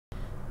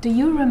Do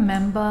you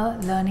remember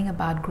learning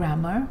about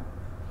grammar?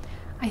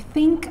 I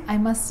think I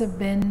must have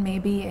been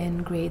maybe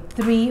in grade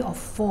 3 or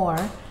 4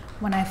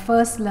 when I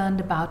first learned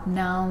about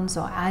nouns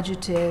or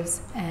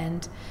adjectives,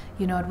 and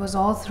it was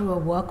all through a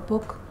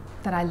workbook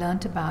that I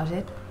learned about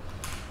it.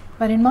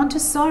 But in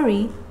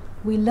Montessori,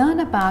 we learn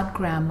about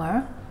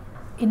grammar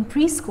in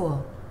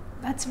preschool.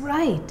 That's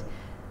right.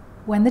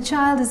 When the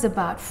child is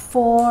about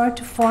 4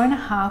 to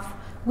 4.5,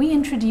 we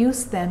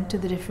introduce them to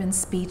the different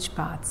speech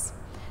parts.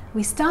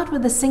 We start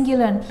with the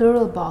singular and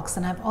plural box,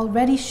 and I've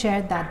already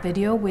shared that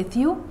video with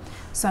you.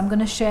 So I'm going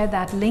to share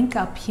that link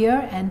up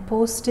here and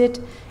post it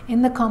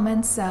in the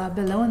comments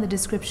below, in the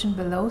description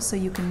below, so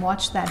you can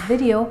watch that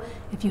video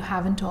if you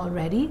haven't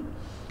already.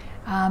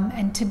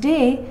 And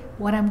today,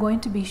 what I'm going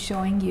to be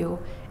showing you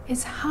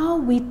is how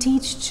we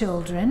teach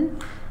children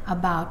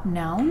about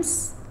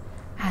nouns,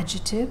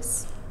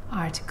 adjectives,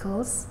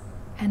 articles,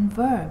 and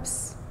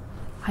verbs.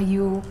 Are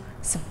you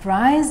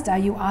surprised? Are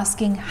you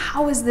asking,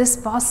 how is this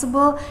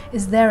possible?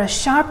 Is there a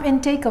sharp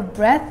intake of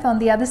breath on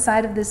the other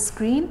side of this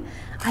screen?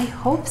 I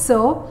hope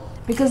so,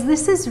 because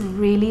this is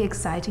really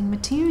exciting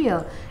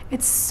material.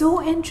 It's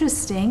so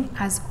interesting,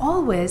 as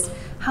always,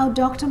 how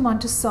Dr.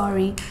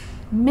 Montessori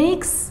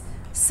makes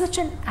such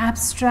an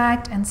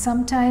abstract and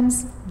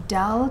sometimes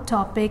dull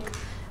topic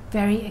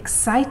very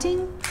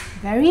exciting,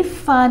 very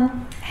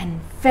fun, and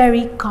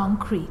very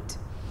concrete.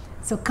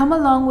 So come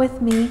along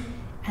with me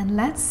and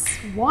let's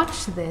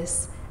watch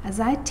this as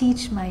I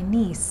teach my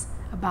niece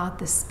about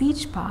the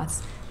speech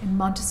parts in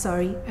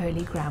Montessori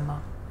early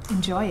grammar.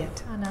 Enjoy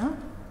it. Anna,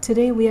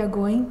 today we are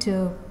going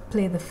to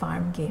play the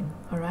farm game,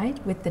 all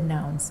right, with the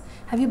nouns.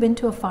 Have you been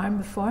to a farm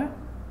before?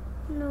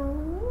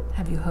 No.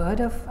 Have you heard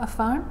of a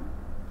farm?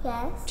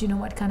 Yes. Do you know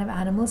what kind of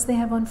animals they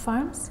have on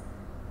farms?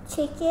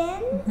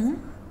 Chickens,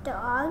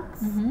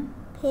 dogs,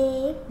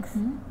 pigs,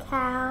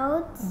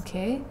 cows.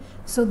 Okay,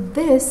 so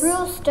this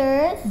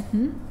roosters,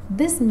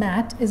 this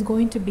mat is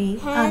going to be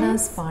hens.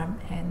 Anna's farm,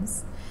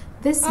 hens.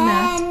 This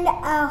mat, and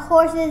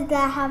horses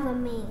that have a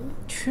mane.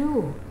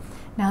 true.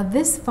 Now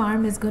this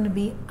farm is going to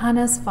be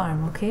Anna's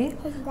farm, okay?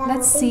 That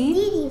Let's will be see.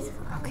 Didi's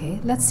farm. Okay,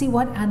 let's see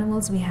what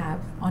animals we have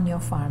on your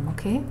farm,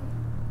 okay?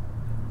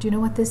 Do you know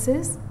what this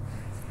is?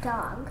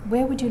 Dog.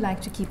 Where would you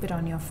like to keep it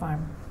on your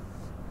farm?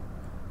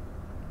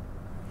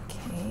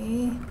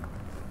 Okay.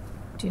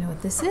 Do you know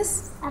what this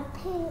is? A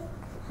pig.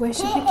 Where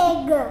should we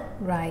keep? Pig.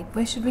 Right.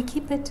 Where should we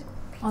keep it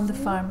on the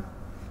farm?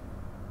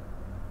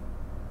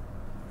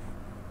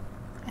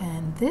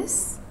 And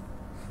this?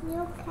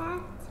 No cat.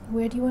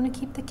 Where do you want to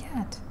keep the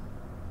cat?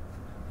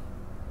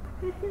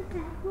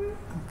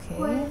 Okay.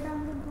 Where's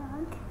on the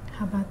dog?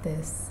 How about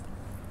this?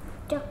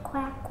 Duck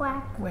quack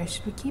quack. Where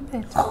should we keep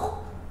it?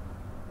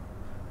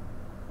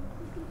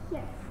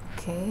 Here.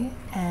 Okay.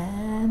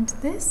 And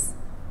this?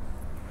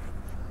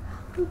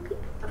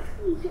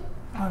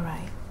 All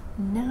right.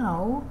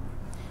 Now,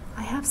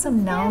 I have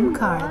some noun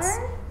cards.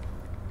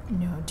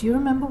 No. Do you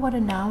remember what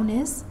a noun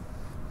is?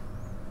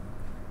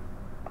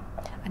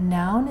 A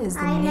noun is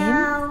the name.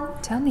 know.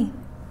 Tell me.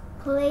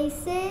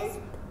 Places,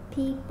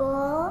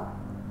 people,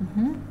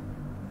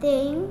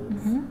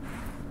 things,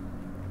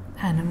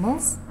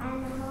 Animals.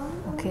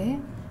 animals. Okay.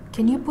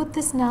 Can you put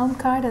this noun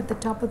card at the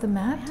top of the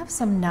mat? I have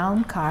some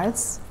noun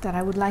cards that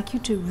I would like you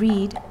to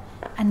read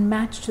and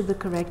match to the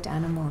correct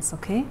animals,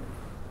 okay?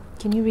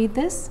 Can you read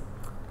this?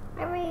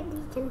 I really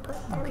can put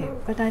them Okay,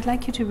 in. but I'd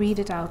like you to read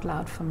it out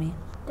loud for me.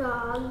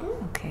 Dog,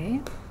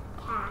 Okay.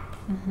 cat,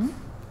 Mm-hmm.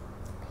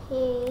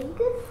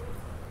 pig,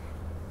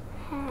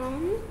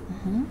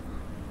 hen,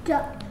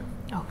 duck.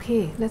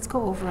 Okay, let's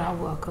go over our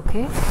work,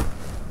 okay?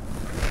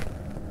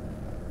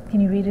 Can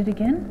you read it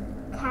again?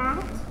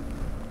 Cat,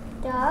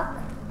 duck,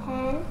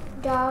 hen,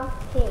 dog,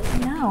 pig.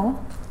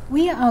 Now,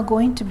 we are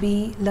going to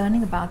be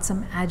learning about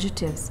some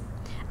adjectives.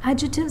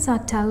 Adjectives are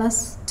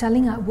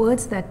telling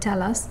words that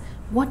tell us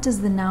what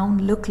does the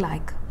noun look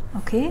like,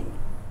 okay?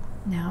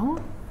 Now,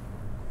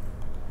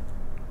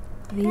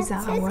 these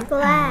That are our says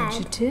glad.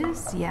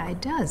 adjectives. Yeah,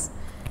 it does.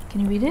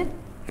 Can you read it?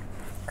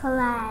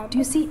 Glad. Do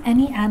you see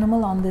any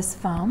animal on this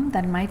farm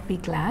that might be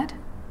glad?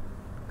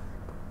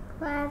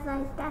 Glad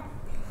like that.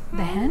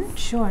 The hen?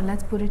 Sure,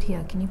 let's put it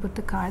here. Can you put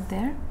the card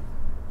there?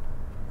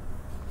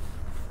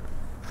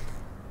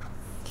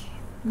 Okay,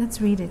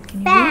 let's read it. Can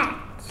you Fat.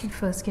 read? Okay,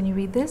 first, can you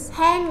read this?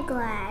 Hen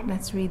glad.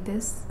 Let's read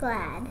this.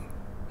 Glad.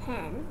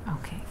 Hen.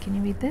 Okay, can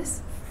you read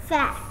this?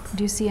 Fat.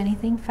 Do you see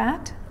anything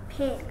fat?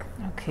 Pig.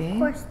 Okay. Of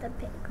course the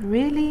pig.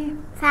 Really?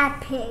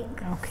 Fat pig.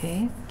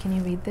 Okay. Can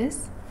you read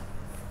this?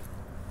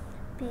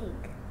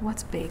 Big.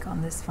 What's big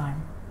on this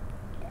farm?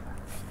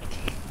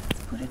 Okay,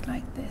 let's put it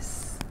like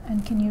this.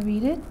 And can you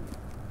read it?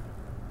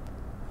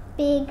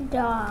 Big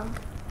dog.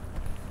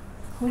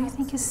 What do you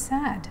think is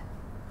sad?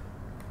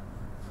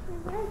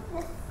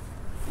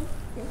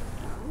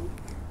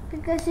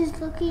 Because she's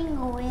looking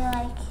away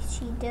like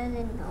she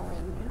doesn't know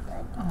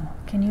anything. Oh,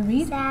 can you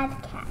read? Sad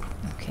cat.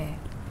 Okay.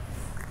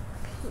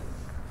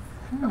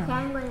 Okay,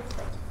 I'm going to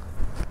switch.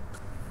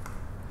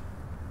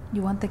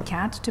 You want the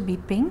cat to be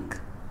pink?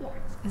 Yeah.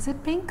 Is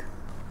it pink?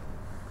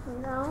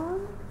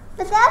 No.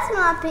 But that's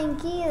not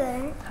pink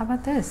either. How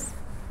about this?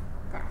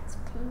 That's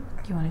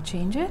pink. You want to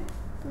change it?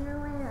 No, I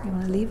You don't.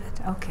 want to leave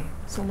it? Okay,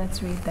 so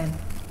let's read then.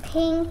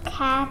 Pink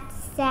cat,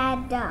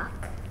 sad duck.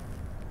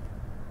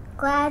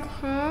 Glad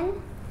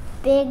hen,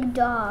 big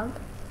dog.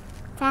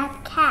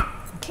 Fat cat,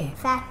 Okay,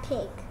 fat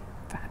pig.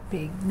 fat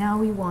pig. Now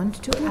we want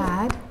to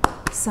add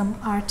some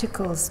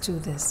articles to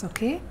this,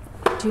 okay?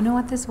 Do you know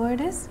what this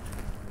word is?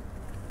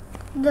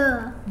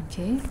 The.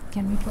 Okay,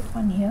 can we put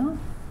one here?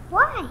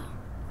 Why?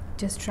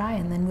 Just try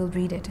and then we'll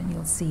read it and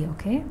you'll see,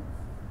 okay?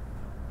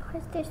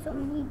 Because there's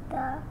only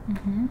the.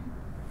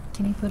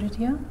 Can you put it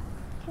here?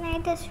 Can I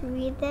just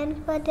read it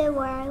and put it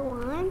where I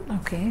want?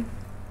 Okay,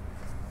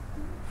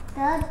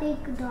 The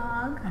big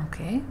dog,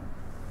 okay.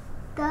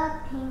 the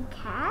pink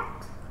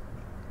cat,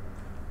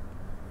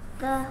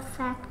 the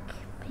fat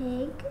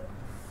pig,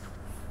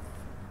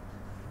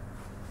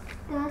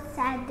 the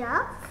sad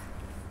duck,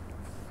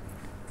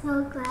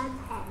 the glad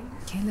hen.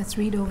 Okay, let's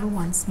read over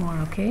once more,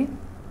 okay?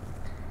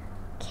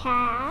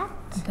 Cat,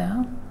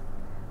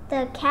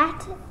 The,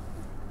 cat,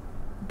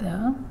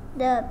 the,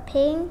 the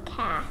pink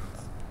cat,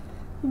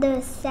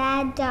 the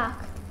sad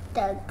duck,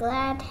 the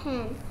glad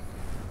hen,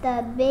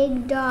 the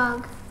big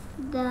dog,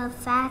 the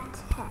fat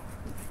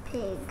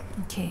pig.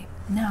 okay.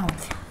 Now,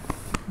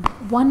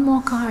 one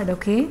more card,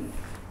 okay?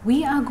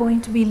 We are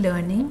going to be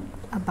learning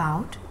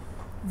about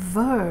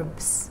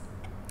verbs.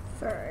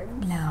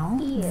 Verb. Now,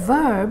 Yeah.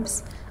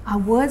 verbs are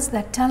words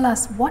that tell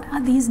us what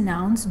are these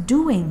nouns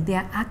doing. They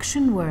are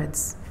action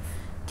words.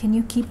 Can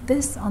you keep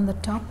this on the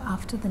top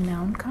after the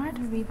noun card?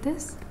 Read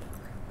this.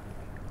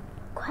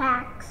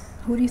 Quacks,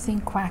 Who do you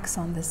think quacks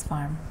on this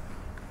farm?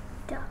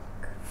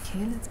 duck.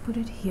 Okay, let's put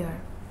it here.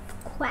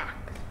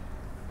 Quack.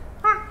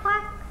 Quack,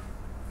 quack.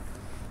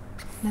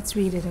 Let's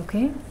read it,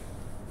 okay?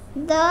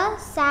 The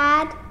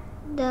sad,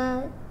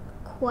 the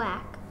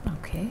quack.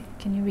 Okay,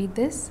 can you read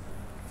this?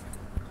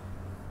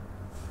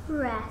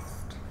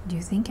 Rest. Do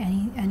you think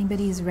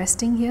anybody is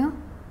resting here?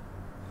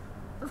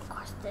 Of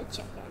course, the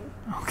chicken.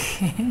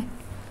 Okay,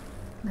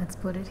 let's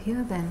put it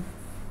here then.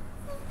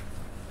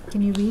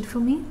 Can you read for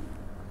me?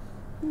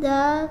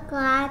 The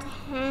glad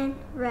hen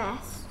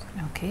rest.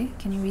 Okay,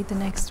 can you read the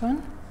next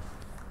one?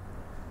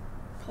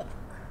 Pig.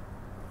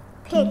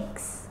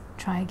 Pigs.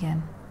 Try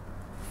again.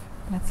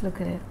 Let's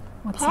look at it.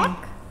 What's Peck?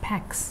 in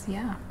pecks?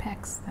 Yeah,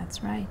 pecks.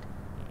 That's right.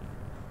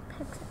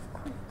 Pigs, of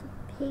course,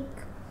 the pig.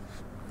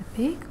 The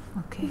pig?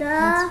 Okay.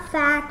 The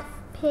fat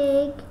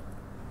pig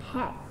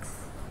pecks.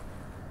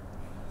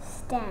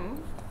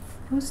 Stand.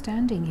 Who's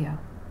standing here?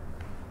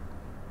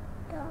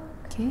 Dog.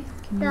 Okay,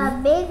 can you The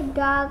read? big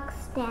dog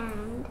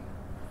stand.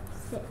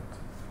 Sit.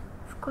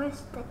 Of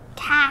course, the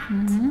cat.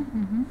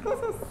 This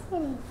is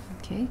sitting.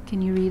 Okay,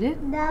 can you read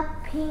it? The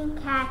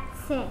pink cat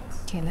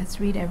sits. Okay, let's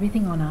read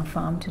everything on our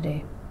farm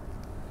today.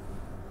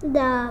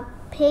 The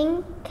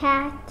pink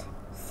cat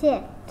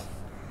sits.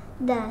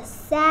 The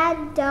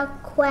sad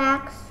duck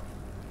quacks.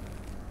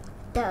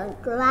 The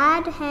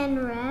glad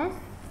hen rests.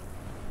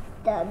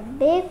 The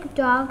big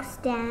dog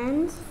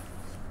stands.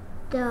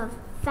 The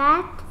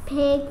fat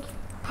pig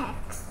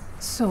pecks.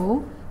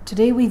 So,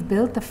 today we've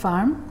built the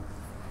farm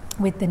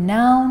with the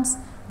nouns,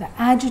 the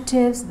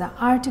adjectives, the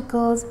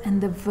articles,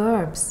 and the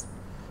verbs.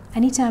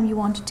 Anytime you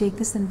want to take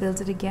this and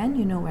build it again,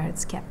 you know where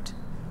it's kept.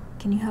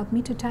 Can you help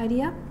me to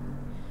tidy up?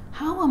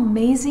 How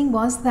amazing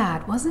was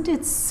that? Wasn't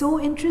it so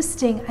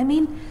interesting? I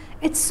mean,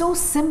 it's so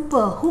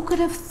simple. Who could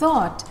have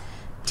thought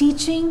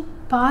teaching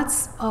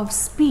parts of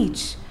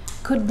speech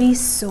could be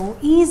so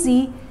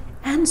easy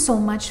and so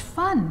much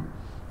fun?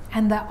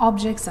 And the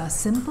objects are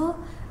simple.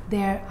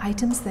 They're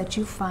items that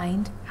you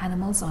find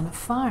animals on a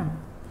farm.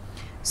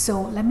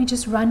 So let me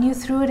just run you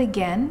through it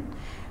again.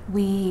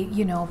 We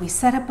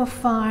set up a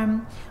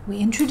farm. We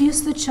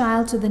introduce the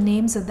child to the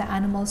names of the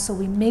animals, so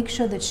we make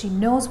sure that she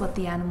knows what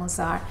the animals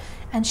are,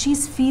 and she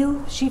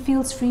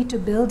feels free to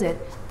build it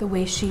the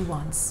way she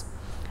wants.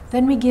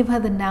 Then we give her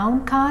the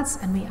noun cards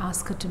and we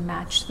ask her to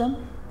match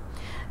them.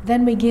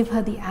 Then we give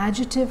her the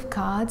adjective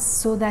cards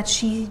so that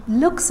she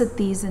looks at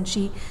these and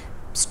she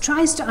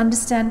tries to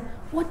understand,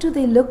 what do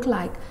they look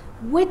like?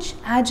 Which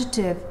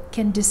adjective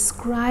can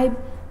describe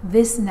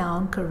this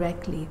noun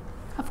correctly?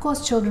 Of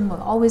course, children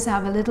will always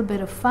have a little bit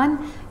of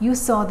fun. You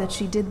saw that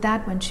she did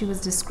that when she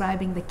was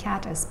describing the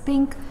cat as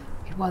pink.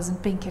 It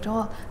wasn't pink at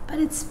all, but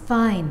it's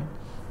fine.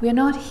 We're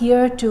not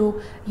here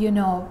to,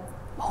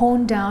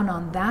 hone down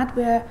on that.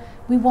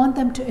 We want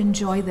them to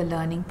enjoy the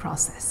learning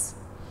process.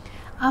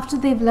 After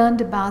they've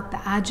learned about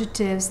the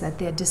adjectives, that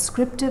they're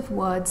descriptive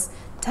words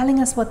telling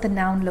us what the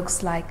noun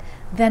looks like,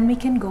 then we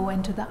can go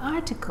into the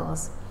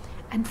articles.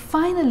 And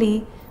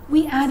finally,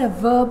 we add a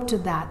verb to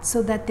that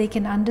so that they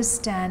can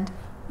understand,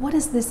 what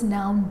is this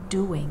noun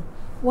doing?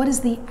 What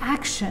is the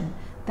action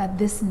that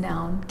this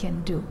noun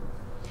can do?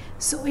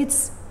 So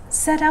it's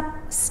set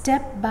up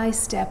step by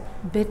step,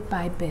 bit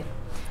by bit.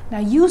 Now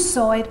you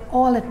saw it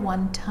all at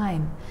one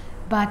time,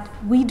 but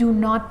we do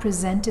not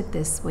present it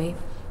this way.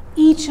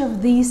 Each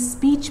of these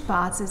speech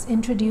parts is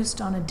introduced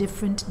on a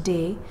different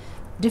day,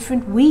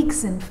 different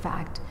weeks in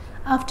fact,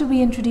 after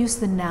we introduce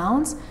the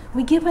nouns,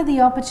 we give her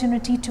the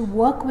opportunity to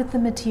work with the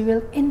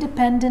material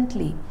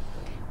independently.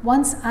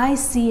 Once I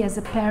see as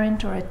a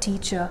parent or a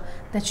teacher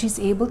that she's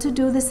able to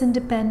do this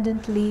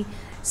independently,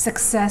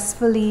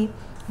 successfully,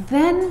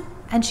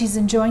 and she's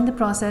enjoying the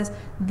process,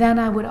 then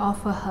I would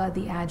offer her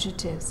the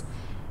adjectives.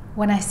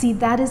 When I see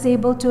that is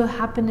able to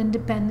happen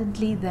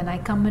independently, then I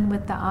come in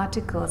with the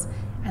articles,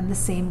 and the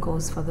same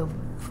goes for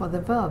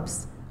the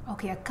verbs.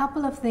 Okay, a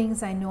couple of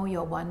things I know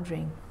you're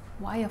wondering.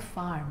 Why a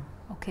farm?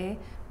 Okay,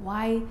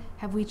 why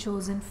have we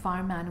chosen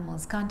farm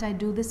animals? Can't I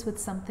do this with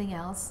something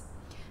else?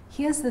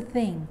 Here's the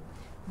thing.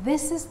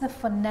 This is the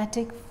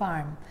phonetic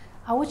farm.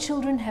 Our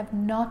children have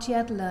not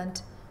yet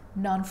learnt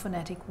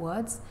non-phonetic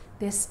words.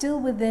 They're still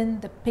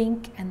within the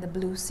pink and the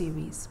blue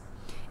series.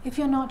 If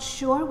you're not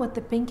sure what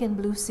the pink and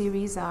blue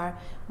series are,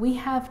 we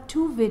have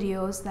 2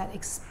 videos that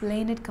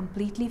explain it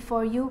completely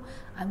for you.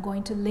 I'm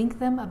going to link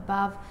them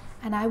above,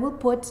 and I will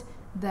put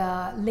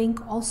the link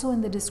also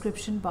in the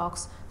description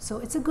box, so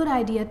it's a good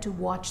idea to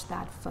watch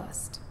that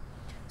first.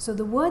 So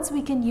the words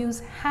we can use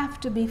have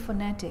to be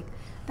phonetic.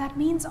 That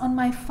means on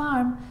my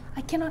farm,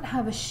 I cannot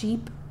have a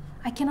sheep,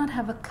 I cannot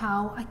have a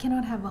cow, I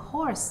cannot have a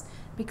horse,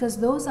 because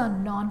those are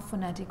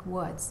non-phonetic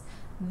words.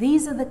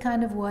 These are the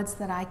kind of words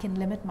that I can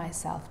limit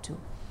myself to.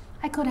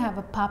 I could have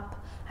a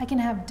pup, I can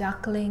have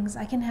ducklings,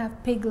 I can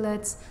have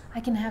piglets, I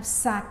can have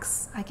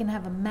sacks, I can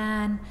have a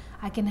man,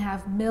 I can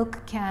have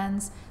milk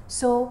cans.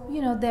 So,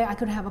 there I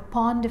could have a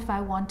pond if I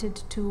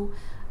wanted to.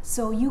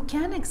 So you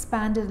can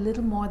expand it a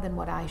little more than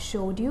what I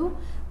showed you.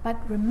 But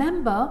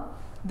remember,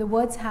 the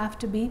words have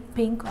to be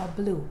pink or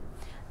blue.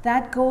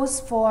 That goes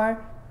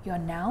for your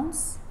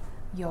nouns,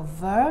 your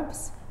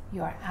verbs,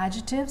 your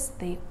adjectives.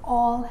 They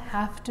all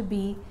have to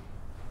be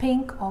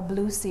pink or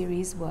blue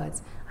series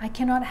words. I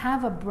cannot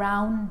have a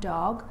brown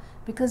dog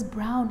because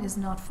brown is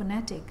not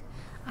phonetic.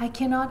 I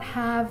cannot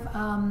have,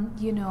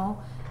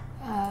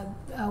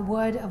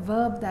 a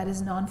verb that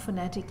is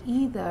non-phonetic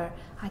either.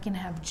 I can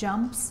have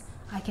jumps,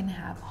 I can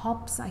have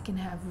hops, I can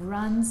have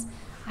runs.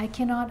 I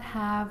cannot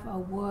have a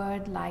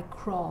word like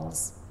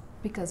crawls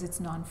because it's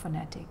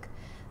non-phonetic.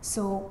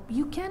 So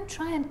you can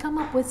try and come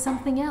up with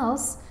something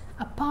else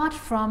apart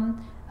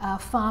from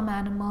farm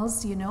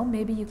animals.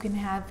 Maybe you can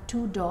have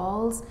 2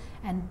 dolls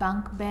and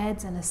bunk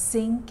beds and a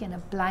sink and a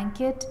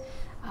blanket,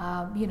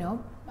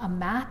 a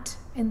mat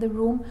in the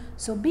room.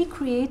 So be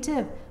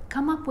creative,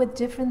 come up with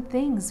different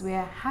things.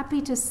 We're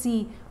happy to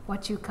see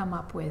what you come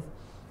up with.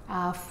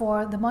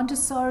 For the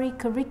Montessori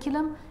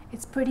curriculum,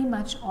 it's pretty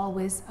much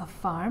always a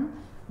farm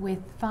with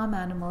farm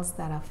animals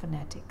that are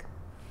phonetic.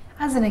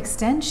 As an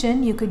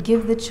extension, you could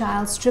give the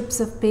child strips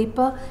of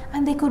paper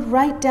and they could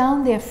write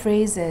down their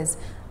phrases.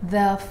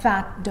 The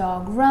fat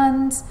dog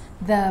runs,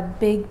 the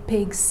big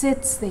pig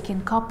sits. They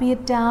can copy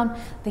it down,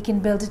 they can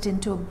build it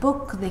into a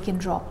book, they can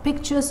draw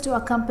pictures to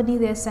accompany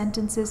their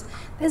sentences.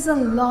 There's a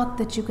lot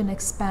that you can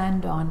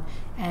expand on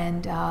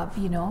and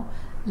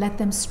let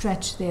them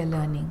stretch their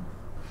learning.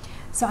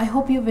 So I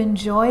hope you've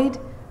enjoyed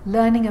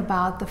learning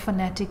about the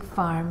phonetic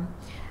farm.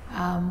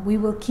 We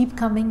will keep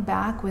coming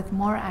back with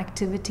more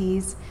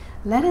activities.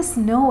 Let us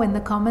know in the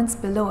comments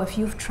below if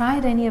you've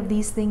tried any of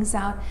these things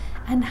out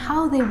and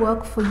how they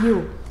work for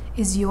you.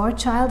 Is your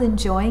child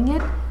enjoying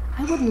it?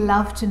 I would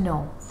love to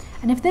know.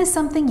 And if there's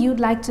something you'd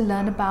like to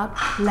learn about,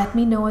 let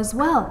me know as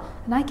well.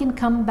 And I can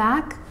come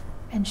back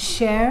and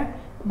share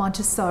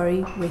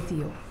Montessori with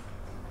you.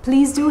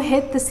 Please do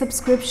hit the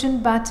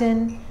subscription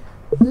button,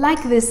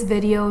 like this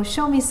video,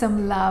 show me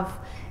some love,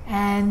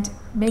 and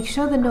make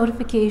sure the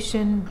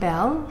notification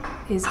bell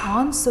is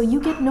on so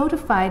you get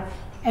notified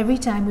every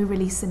time we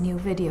release a new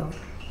video.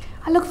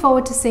 I look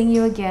forward to seeing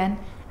you again,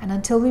 and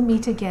until we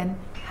meet again,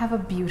 have a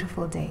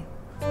beautiful day.